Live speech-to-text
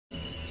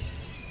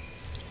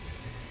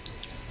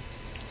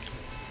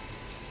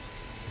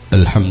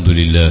الحمد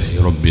لله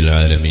رب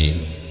العالمين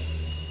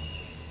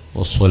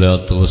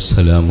والصلاة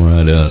والسلام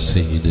على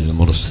سيد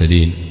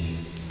المرسلين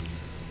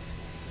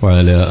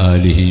وعلى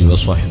آله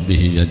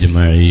وصحبه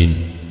أجمعين.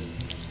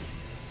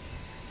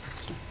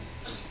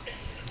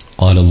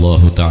 قال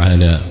الله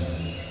تعالى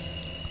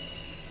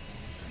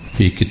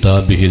في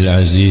كتابه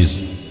العزيز: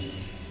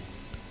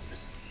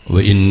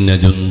 وإن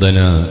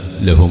جندنا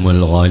لهم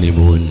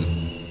الغالبون.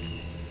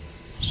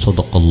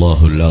 صدق الله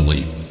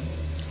العظيم.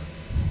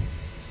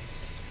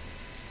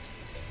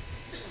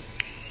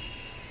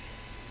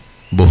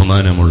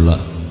 ബഹുമാനമുള്ള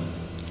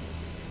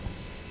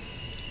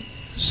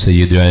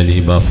സയ്യിദ് അലി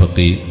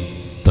ബാഫഖി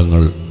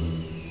തങ്ങൾ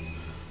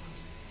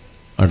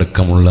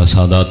അടക്കമുള്ള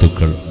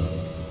സാദാത്തുക്കൾ,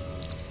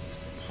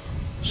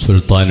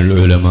 സുൽത്താനുൽ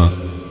ഉലമ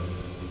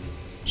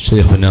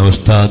ശൈഖുന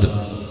ഉസ്താദ്,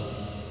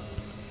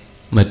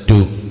 മറ്റു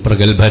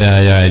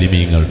പ്രഗത്ഭരായ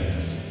ആലിമീങ്ങൾ,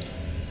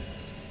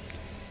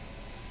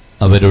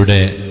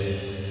 അവരുടെ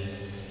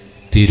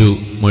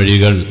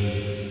തിരുമൊഴികൾ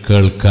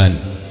കേൾക്കാൻ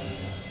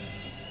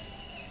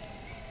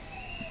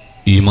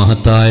ഈ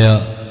മഹത്തായ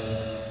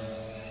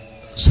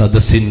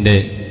സദസ്സിൻ്റെ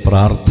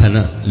പ്രാർത്ഥന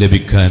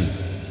ലഭിക്കാൻ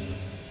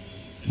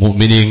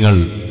മുഅ്മിനീങ്ങൾ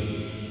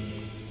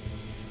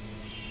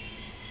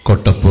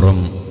കൊട്ടപ്പുറം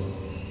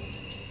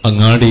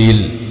അങ്ങാടിയിൽ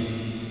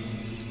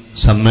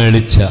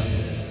സമ്മേളിച്ച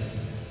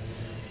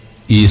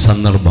ഈ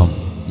സന്ദർഭം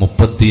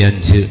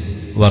 35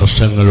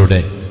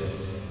 വർഷങ്ങളുടെ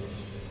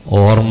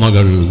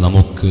ഓർമ്മകൾ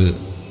നമുക്ക്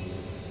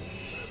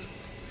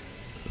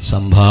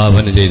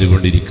സംഭാവന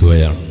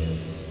ചെയ്തുകൊണ്ടിരിക്കുകയാണ്.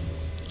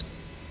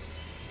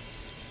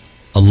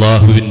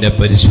 അള്ളാഹുവിൻ്റെ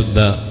പരിശുദ്ധ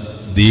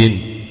ദീൻ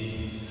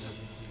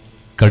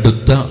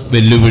കടുത്ത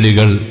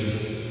വെല്ലുവിളികൾ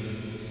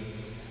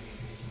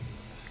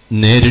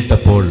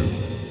നേരിട്ടപ്പോൾ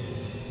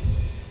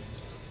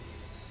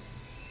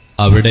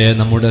അവിടെ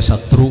നമ്മുടെ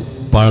ശത്രു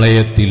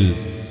പാളയത്തിൽ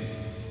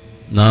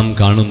നാം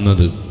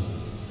കാണുന്നത്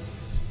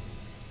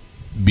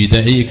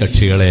ബിദഈ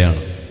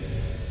കക്ഷികളെയാണ്.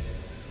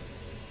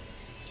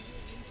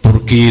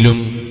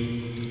 തുർക്കിയിലും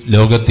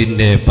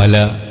ലോകത്തിൻ്റെ പല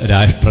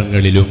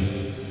രാഷ്ട്രങ്ങളിലും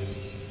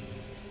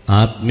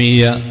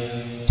ആത്മീയ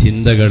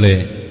ചിന്തകളെ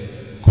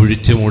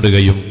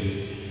കുഴിച്ചുമൂടുകയും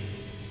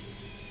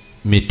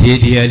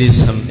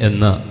മെറ്റീരിയലിസം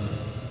എന്ന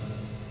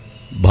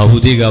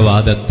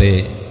ഭൗതികവാദത്തെ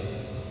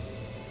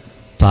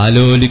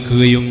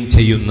താലോലിക്കുകയും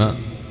ചെയ്യുന്ന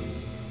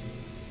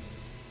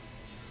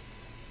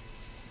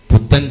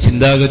പുത്തൻ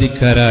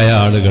ചിന്താഗതിക്കാരായ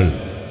ആളുകൾ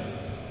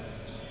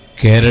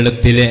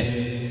കേരളത്തിലെ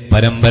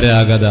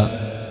പരമ്പരാഗത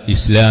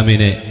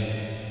ഇസ്ലാമിനെ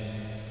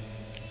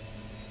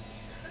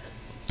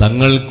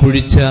തങ്ങൾ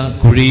കുഴിച്ച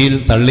കുഴിയിൽ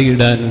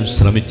തള്ളിയിടാൻ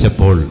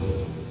ശ്രമിച്ചപ്പോൾ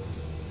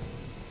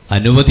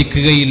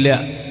അനുവദിക്കുകയില്ല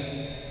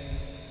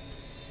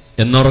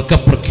എന്നുറക്കെ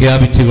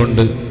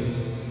പ്രഖ്യാപിച്ചുകൊണ്ട്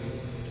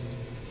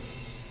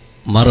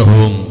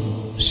മർഹൂം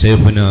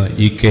ശൈഖുന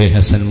ഇ.കെ.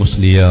 ഹസൻ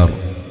മുസ്ലിയാർ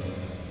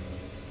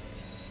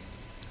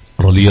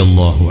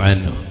റളിയല്ലാഹു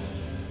അൻഹു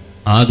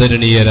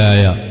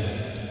ആദരണീയരായ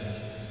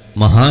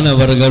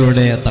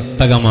മഹാനവറുകളുടെ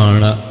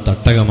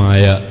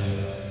തട്ടകമായ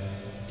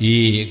ഈ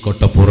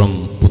കൊട്ടപ്പുറം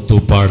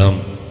പുത്തൂപ്പാടം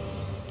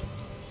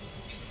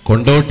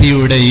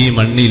കൊണ്ടോട്ടിയുടെ ഈ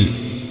മണ്ണിൽ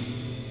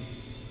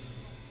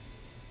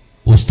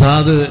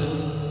ഉസ്താദ്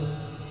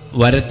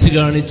വരച്ചു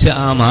കാണിച്ച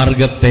ആ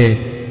മാർഗത്തെ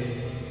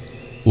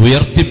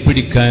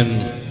ഉയർത്തിപ്പിടിക്കാൻ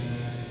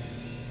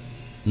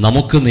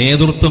നമുക്ക്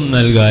നേതൃത്വം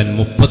നൽകാൻ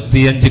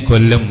 35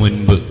 കൊല്ലം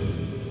മുൻപ്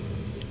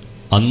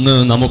അന്ന്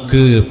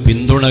നമുക്ക്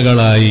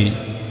പിന്തുണകളായി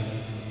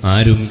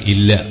ആരും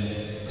ഇല്ല.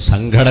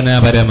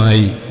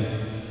 സംഘടനാപരമായി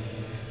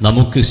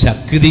നമുക്ക്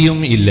ശക്തിയും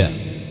ഇല്ല.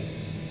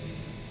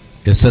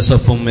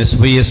 SSF-ഉം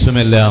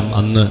SYS-ഉമെല്ലാം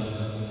അന്ന്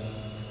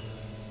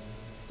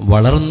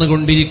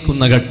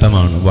വളർന്നുകൊണ്ടിരിക്കുന്ന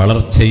ഘട്ടമാണ്,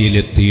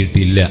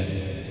 വളർച്ചയിലെത്തിയിട്ടില്ല.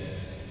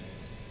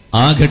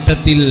 ആ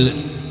ഘട്ടത്തിൽ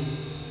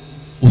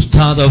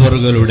ഉസ്താദ്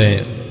അവറുകളുടെ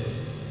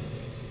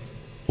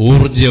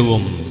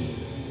ഊർജവും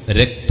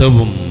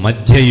രക്തവും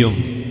മജ്ജയും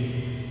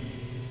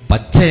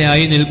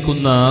പച്ചയായി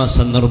നിൽക്കുന്ന ആ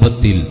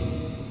സന്ദർഭത്തിൽ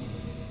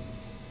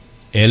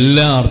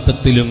എല്ലാ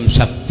അർത്ഥത്തിലും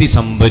ശക്തി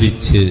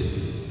സംഭരിച്ച്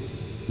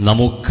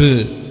നമുക്ക്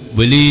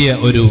വലിയ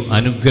ഒരു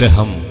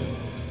അനുഗ്രഹം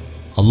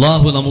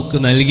അള്ളാഹു നമുക്ക്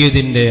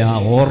നൽകിയതിൻ്റെ ആ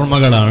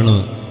ഓർമ്മകളാണ്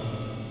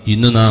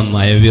ഇന്ന് നാം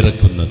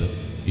അയവിറക്കുന്നത്.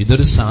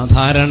 ഇതൊരു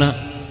സാധാരണ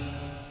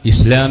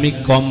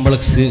ഇസ്ലാമിക്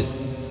കോംപ്ലക്സ്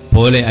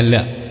പോലെ അല്ല.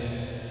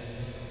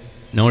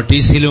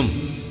 നോട്ടീസിലും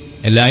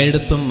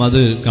എല്ലായിടത്തും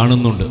അത്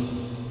കാണുന്നുണ്ട്.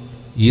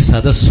 ഈ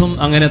സദസ്സും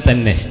അങ്ങനെ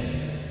തന്നെ.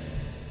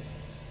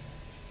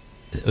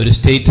 ഒരു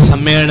സ്റ്റേറ്റ്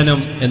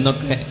സമ്മേളനം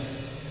എന്നൊക്കെ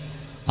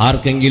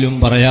ആർക്കെങ്കിലും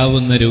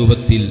പറയാവുന്ന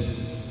രൂപത്തിൽ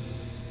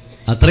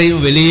അത്രയും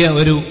വലിയ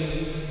ഒരു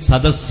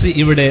സദസ്സ്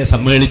ഇവിടെ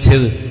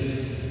സമ്മേളിച്ചത്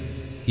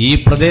ഈ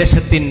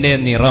പ്രദേശത്തിൻ്റെ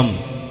നിറം,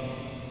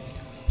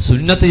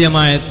 സുന്നത്ത്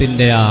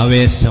ജമാഅത്തിൻ്റെ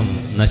ആവേശം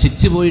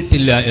നശിച്ചു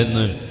പോയിട്ടില്ല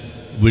എന്ന്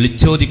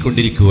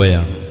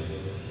വിളിച്ചോതിക്കൊണ്ടിരിക്കുകയാണ്.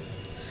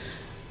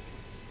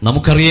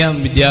 നമുക്കറിയാം,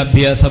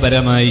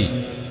 വിദ്യാഭ്യാസപരമായി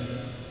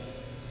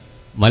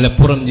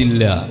മലപ്പുറം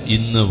ജില്ല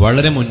ഇന്ന്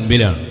വളരെ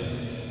മുൻപിലാണ്.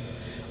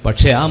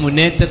 പക്ഷേ ആ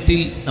മുന്നേറ്റത്തിൽ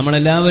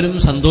നമ്മളെല്ലാവരും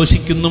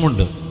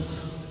സന്തോഷിക്കുന്നുമുണ്ട്.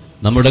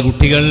 നമ്മുടെ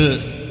കുട്ടികൾ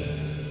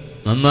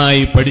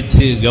നന്നായി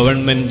പഠിച്ച്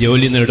ഗവൺമെന്റ്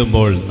ജോലി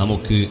നേടുമ്പോൾ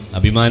നമുക്ക്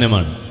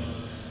അഭിമാനമാണ്.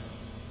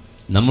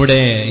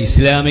 നമ്മുടെ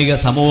ഇസ്ലാമിക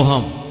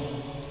സമൂഹം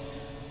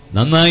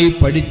നന്നായി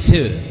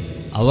പഠിച്ച്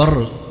അവർ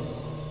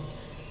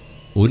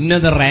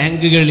ഉന്നത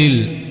റാങ്കുകളിൽ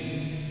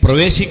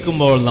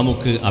പ്രവേശിക്കുമ്പോൾ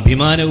നമുക്ക്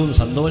അഭിമാനവും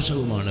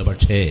സന്തോഷവുമാണ്.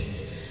 പക്ഷേ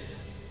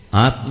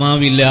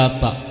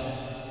ആത്മാവില്ലാത്ത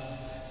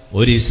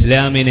ഒരു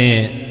ഇസ്ലാമിനെ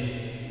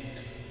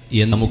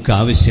നമുക്ക്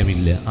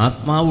ആവശ്യമില്ല.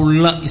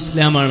 ആത്മാവുള്ള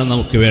ഇസ്ലാമാണ്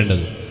നമുക്ക്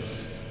വേണ്ടത്.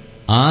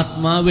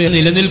 ആത്മാവ്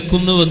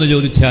നിലനിൽക്കുന്നുവെന്ന്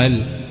ചോദിച്ചാൽ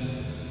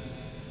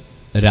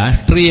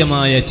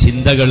രാഷ്ട്രീയമായ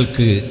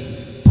ചിന്തകൾക്ക്,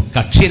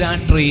 കക്ഷി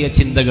രാഷ്ട്രീയ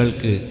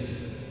ചിന്തകൾക്ക്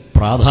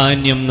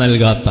പ്രാധാന്യം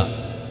നൽകാത്ത,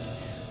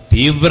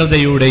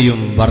 തീവ്രതയുടെയും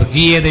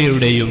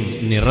വർഗീയതയുടെയും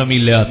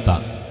നിറമില്ലാത്ത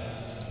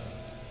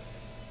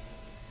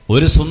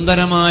ഒരു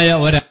സുന്ദരമായ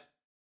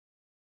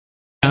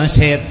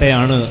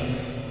ഒരാശയത്തെയാണ്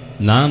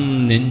നാം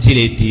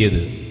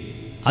നെഞ്ചിലേറ്റിയത്.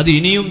 അത്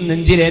ഇനിയും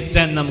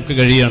നെഞ്ചിലേറ്റാൻ നമുക്ക്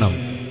കഴിയണം.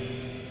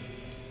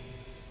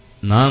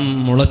 നാം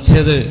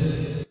മുളച്ചത്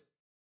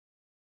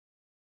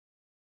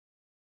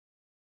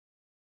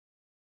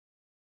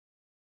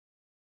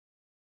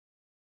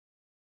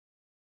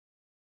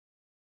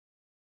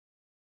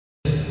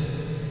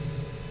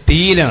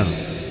തീയിലാണ്.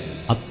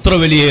 അത്ര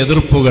വലിയ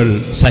എതിർപ്പുകൾ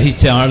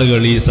സഹിച്ച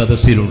ആളുകൾ ഈ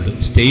സദസ്സിലുണ്ട്,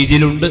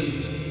 സ്റ്റേജിലുണ്ട്,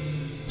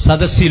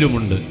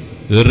 സദസ്സിലുമുണ്ട്.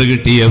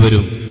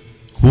 ഏറുകിട്ടിയവരും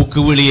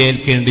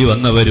കൂക്കുവിളിയേൽക്കേണ്ടി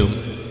വന്നവരും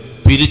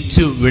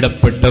പിരിച്ചു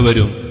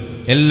വിടപ്പെട്ടവരും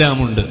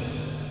എല്ലാമുണ്ട്.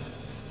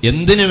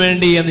 എന്തിനു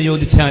വേണ്ടി എന്ന്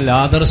ചോദിച്ചാൽ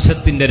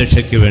ആദർശത്തിന്റെ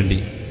രക്ഷയ്ക്ക് വേണ്ടി.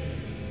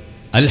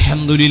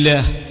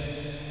 അൽഹംദുലില്ലാഹ്,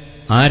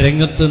 ആ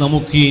രംഗത്ത്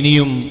നമുക്ക്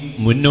ഇനിയും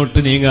മുന്നോട്ട്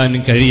നീങ്ങാൻ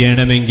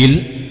കഴിയണമെങ്കിൽ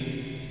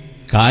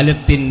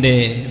കാലത്തിന്റെ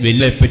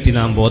വിലയെപ്പറ്റി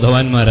നാം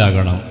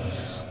ബോധവാന്മാരാകണം.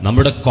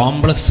 നമ്മുടെ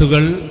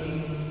കോംപ്ലക്സുകൾ,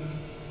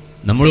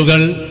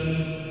 നമ്മളുകൾ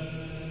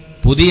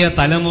പുതിയ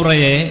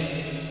തലമുറയെ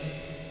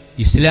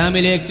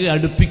ഇസ്ലാമിലേക്ക്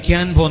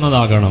അടുപ്പിക്കാൻ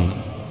പോന്നതാകണം.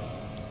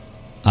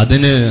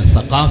 അതിന്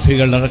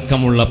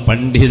സഖാഫികളടക്കമുള്ള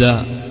പണ്ഡിത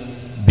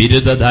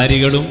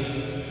ബിരുദധാരികളും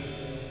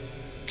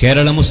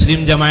കേരള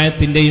മുസ്ലിം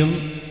ജമാഅത്തിന്റെയും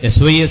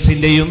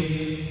SYSന്റെയും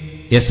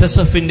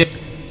SSFന്റെ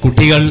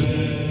കുട്ടികൾ,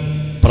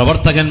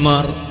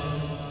 പ്രവർത്തകന്മാർ,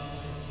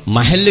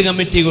 മഹല്ല്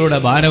കമ്മിറ്റികളുടെ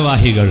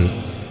ഭാരവാഹികൾ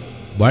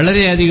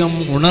വളരെയധികം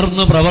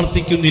ഉണർന്നു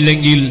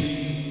പ്രവർത്തിക്കുന്നില്ലെങ്കിൽ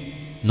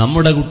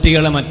നമ്മുടെ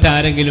കുട്ടികളെ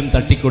മറ്റാരെങ്കിലും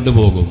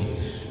തട്ടിക്കൊണ്ടുപോകും.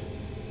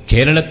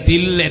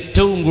 കേരളത്തിൽ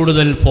ഏറ്റവും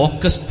കൂടുതൽ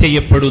ഫോക്കസ്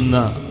ചെയ്യപ്പെടുന്ന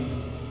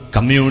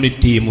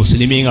കമ്മ്യൂണിറ്റി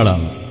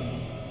മുസ്ലിമീങ്ങളാണ്.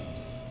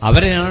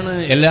 അവരെയാണ്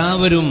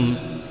എല്ലാവരും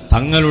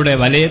തങ്ങളുടെ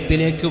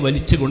വലയത്തിലേക്ക്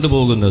വലിച്ചു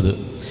കൊണ്ടുപോകുന്നത്.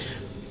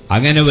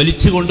 അങ്ങനെ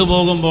വലിച്ചു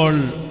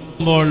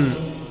കൊണ്ടുപോകുമ്പോൾ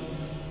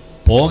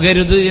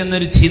പോകരുത്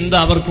എന്നൊരു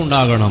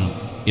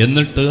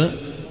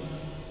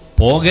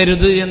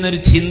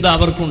ചിന്ത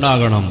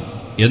അവർക്കുണ്ടാകണം.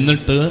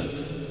 എന്നിട്ട്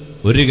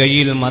ഒരു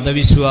കൈയിൽ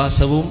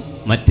മതവിശ്വാസവും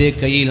മറ്റേ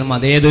കൈയിൽ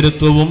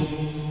മതേതരത്വവും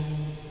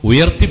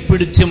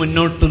ഉയർത്തിപ്പിടിച്ച്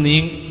മുന്നോട്ട്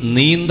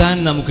നീന്താൻ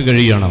നമുക്ക്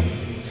കഴിയണം.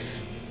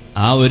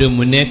 ആ ഒരു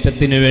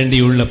മുന്നേറ്റത്തിന്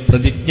വേണ്ടിയുള്ള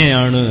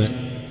പ്രതിജ്ഞയാണ്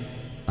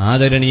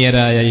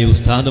ആദരണീയരായ ഈ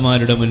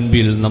ഉസ്താദുമാരുടെ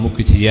മുൻപിൽ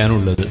നമുക്ക്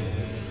ചെയ്യാനുള്ളത്.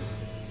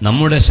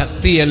 നമ്മുടെ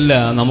ശക്തിയല്ല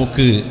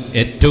നമുക്ക്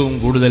ഏറ്റവും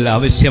കൂടുതൽ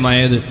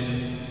ആവശ്യമായത്,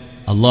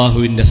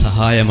 അള്ളാഹുവിൻ്റെ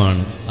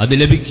സഹായമാണ്. അത്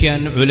ലഭിക്കാൻ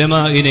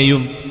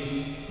ഉലമാഇനെയും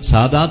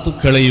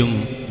സാദാത്തുക്കളെയും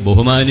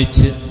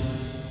ബഹുമാനിച്ച്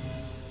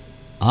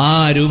ആ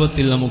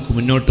രൂപത്തിൽ നമുക്ക്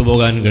മുന്നോട്ട്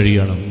പോകാൻ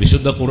കഴിയണം.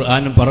 വിശുദ്ധ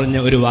ഖുർആൻ പറഞ്ഞ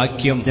ഒരു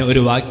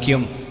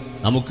വാക്യം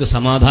നമുക്ക്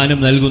സമാധാനം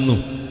നൽകുന്നു.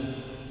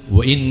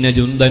 വഇന്ന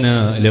ജുന്ദനാ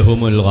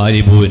ലഹുമുൽ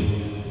ഗാലിബൂൻ.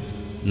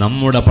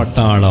 നമ്മുടെ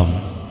പട്ടാളം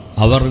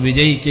അവർ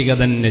വിജയിക്കുക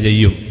തന്നെ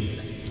ചെയ്യും.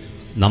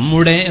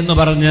 നമ്മുടെ എന്ന്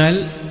പറഞ്ഞാൽ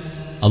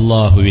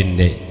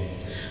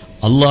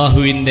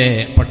അള്ളാഹുവിൻ്റെ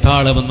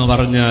പട്ടാളമെന്ന്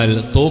പറഞ്ഞാൽ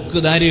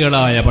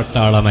തോക്കുധാരികളായ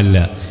പട്ടാളമല്ല.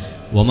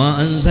 വമാ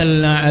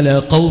അൻസൽനാ അലാ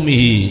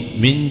ഖൗമിഹി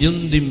മിൻ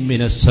ജുന്ദിൻ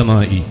മിനസ്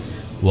സമാഇ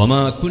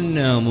വമാ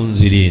കുന്നാ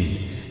മുൻസിലീൻ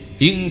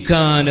ഇൻ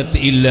കാനത്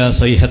ഇല്ലാ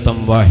സൈഹതൻ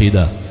വാഹിദ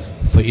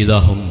ഫഇദാ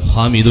ഹും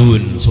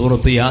ഹാമിദൂൻ.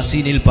 സൂറത്ത്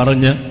യാസീനിൽ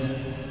പറഞ്ഞ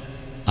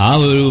ആ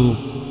ഒരു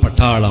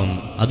പട്ടാളം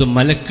അത്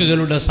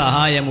മലക്കുകളുടെ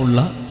സഹായമുള്ള,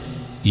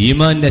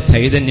 ഈമാന്റെ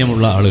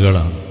ചൈതന്യമുള്ള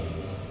ആളുകളാണ്.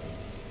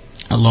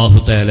 അല്ലാഹു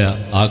തആല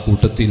ആ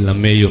കൂട്ടത്തിൽ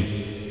നമ്മെയും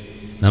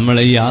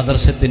നമ്മളെ ഈ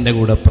ആദർശത്തിൻ്റെ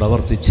കൂടെ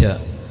പ്രവർത്തിച്ച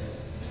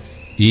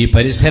ഈ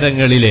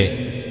പരിസരങ്ങളിലെ,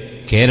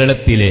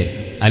 കേരളത്തിലെ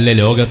അല്ല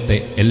ലോകത്തെ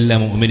എല്ലാ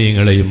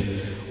മുഅ്മിനീങ്ങളെയും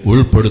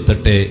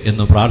ഉൾപ്പെടുത്തട്ടെ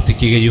എന്ന്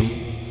പ്രാർത്ഥിക്കുകയും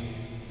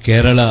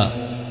കേരള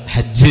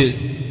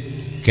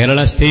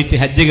സ്റ്റേറ്റ്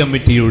ഹജ്ജ്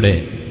കമ്മിറ്റിയുടെ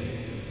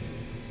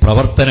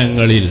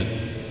പ്രവർത്തനങ്ങളിൽ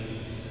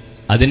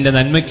അതിൻ്റെ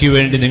നന്മയ്ക്ക്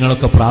വേണ്ടി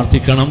നിങ്ങളൊക്കെ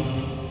പ്രാർത്ഥിക്കണം.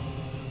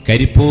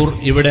 കരിപ്പൂർ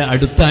ഇവിടെ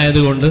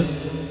അടുത്തായതുകൊണ്ട്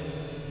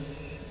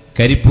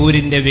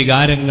കരിപ്പൂരിൻ്റെ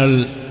വികാരങ്ങൾ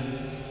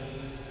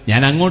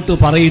ഞാൻ അങ്ങോട്ട്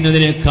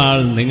പറയുന്നതിനേക്കാൾ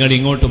നിങ്ങൾ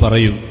ഇങ്ങോട്ട്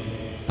പറയും.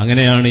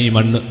 അങ്ങനെയാണ് ഈ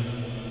മണ്ണ്.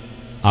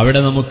 അവിടെ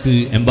നമുക്ക്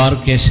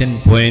എംബാർക്കേഷൻ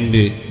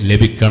പോയിന്റ്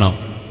ലഭിക്കണം.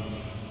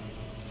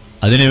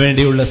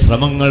 അതിനുവേണ്ടിയുള്ള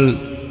ശ്രമങ്ങൾ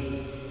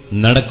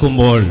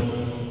നടക്കുമ്പോൾ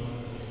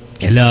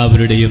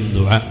എല്ലാവരുടെയും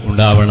ദുആ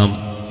ഉണ്ടാവണം.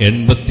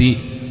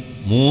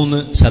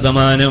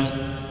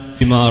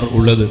 83%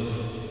 ഉള്ളത്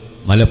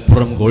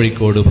മലപ്പുറം,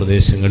 കോഴിക്കോട്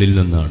പ്രദേശങ്ങളിൽ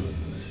നിന്നാണ്.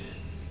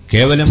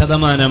 കേവലം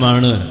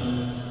ശതമാനമാണ്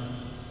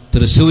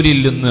തൃശ്ശൂരിൽ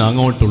നിന്ന്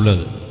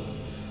അങ്ങോട്ടുള്ളത്.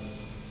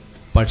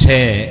 പക്ഷേ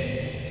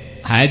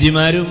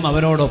ഹാജിമാരും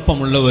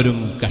അവരോടൊപ്പമുള്ളവരും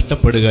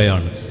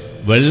കഷ്ടപ്പെടുകയാണ്,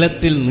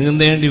 വെള്ളത്തിൽ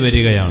നീന്തേണ്ടി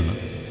വരികയാണ്.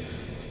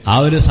 ആ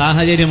ഒരു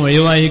സാഹചര്യം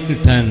ഒഴിവായി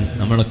കിട്ടാൻ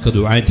നമ്മളൊക്കെ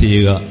ദുആ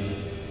ചെയ്യുക.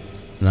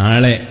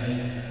 നാളെ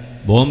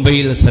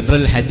ബോംബെയിൽ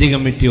സെൻട്രൽ ഹജ്ജ്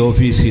കമ്മിറ്റി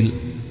ഓഫീസിൽ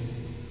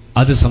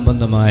അത്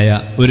സംബന്ധമായ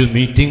ഒരു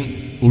മീറ്റിംഗ്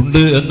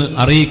ഉണ്ട് എന്ന്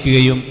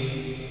അറിയിക്കുകയും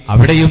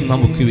അവിടെയും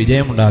നമുക്ക്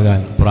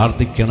വിജയമുണ്ടാകാൻ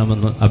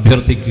പ്രാർത്ഥിക്കണമെന്ന്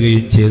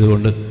അഭ്യർത്ഥിക്കുകയും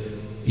ചെയ്തുകൊണ്ട്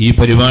ഈ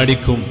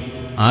പരിപാടിക്കും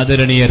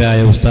ആദരണീയരായ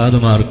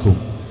ഉസ്താദുമാർക്കും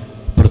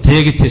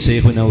പ്രത്യേകിച്ച്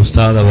ശൈഖുന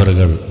ഉസ്താദ്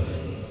അവറുകൾ,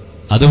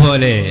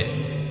 അതുപോലെ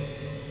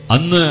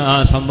അന്ന് ആ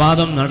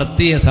സംവാദം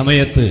നടത്തിയ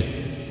സമയത്ത്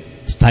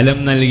സ്ഥലം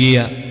നൽകിയ,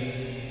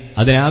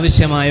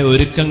 അതിനാവശ്യമായ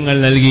ഒരുക്കങ്ങൾ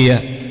നൽകിയ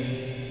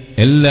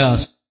എല്ലാ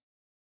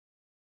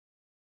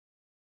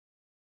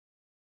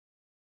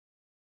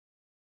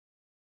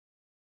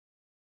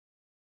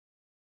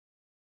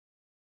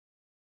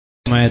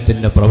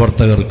ത്തിന്റെ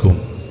പ്രവർത്തകർക്കും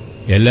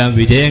എല്ലാ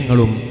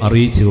വിജയങ്ങളും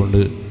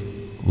അറിയിച്ചുകൊണ്ട്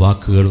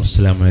വാക്കുകൾ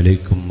അസ്സലാമു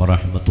അലൈക്കും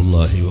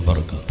വറഹ്മത്തുള്ളാഹി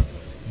വബറകാതുഹു.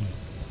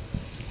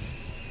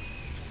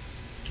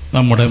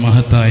 നമ്മുടെ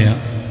മഹത്തായ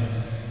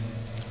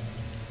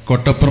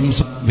കൊട്ടപ്പുറം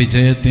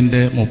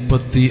വിജയത്തിൻ്റെ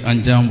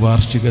 35-ാം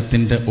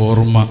വാർഷികത്തിൻ്റെ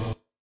ഓർമ്മ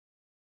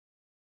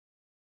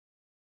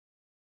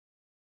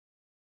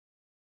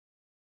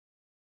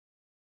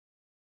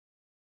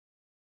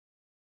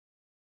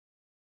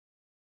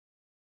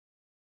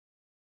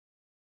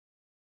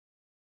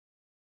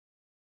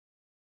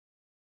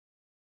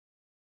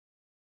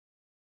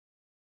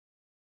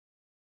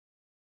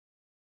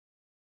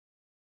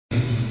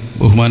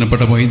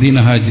ബഹുമാനപ്പെട്ട മൊയ്തീൻ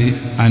ഹാജി,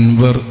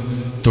 അൻവർ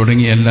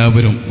തുടങ്ങിയ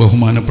എല്ലാവരും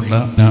ബഹുമാനപ്പെട്ട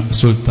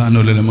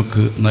സുൽത്താനുൽ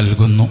ഉലമക്ക്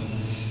നൽകുന്നു.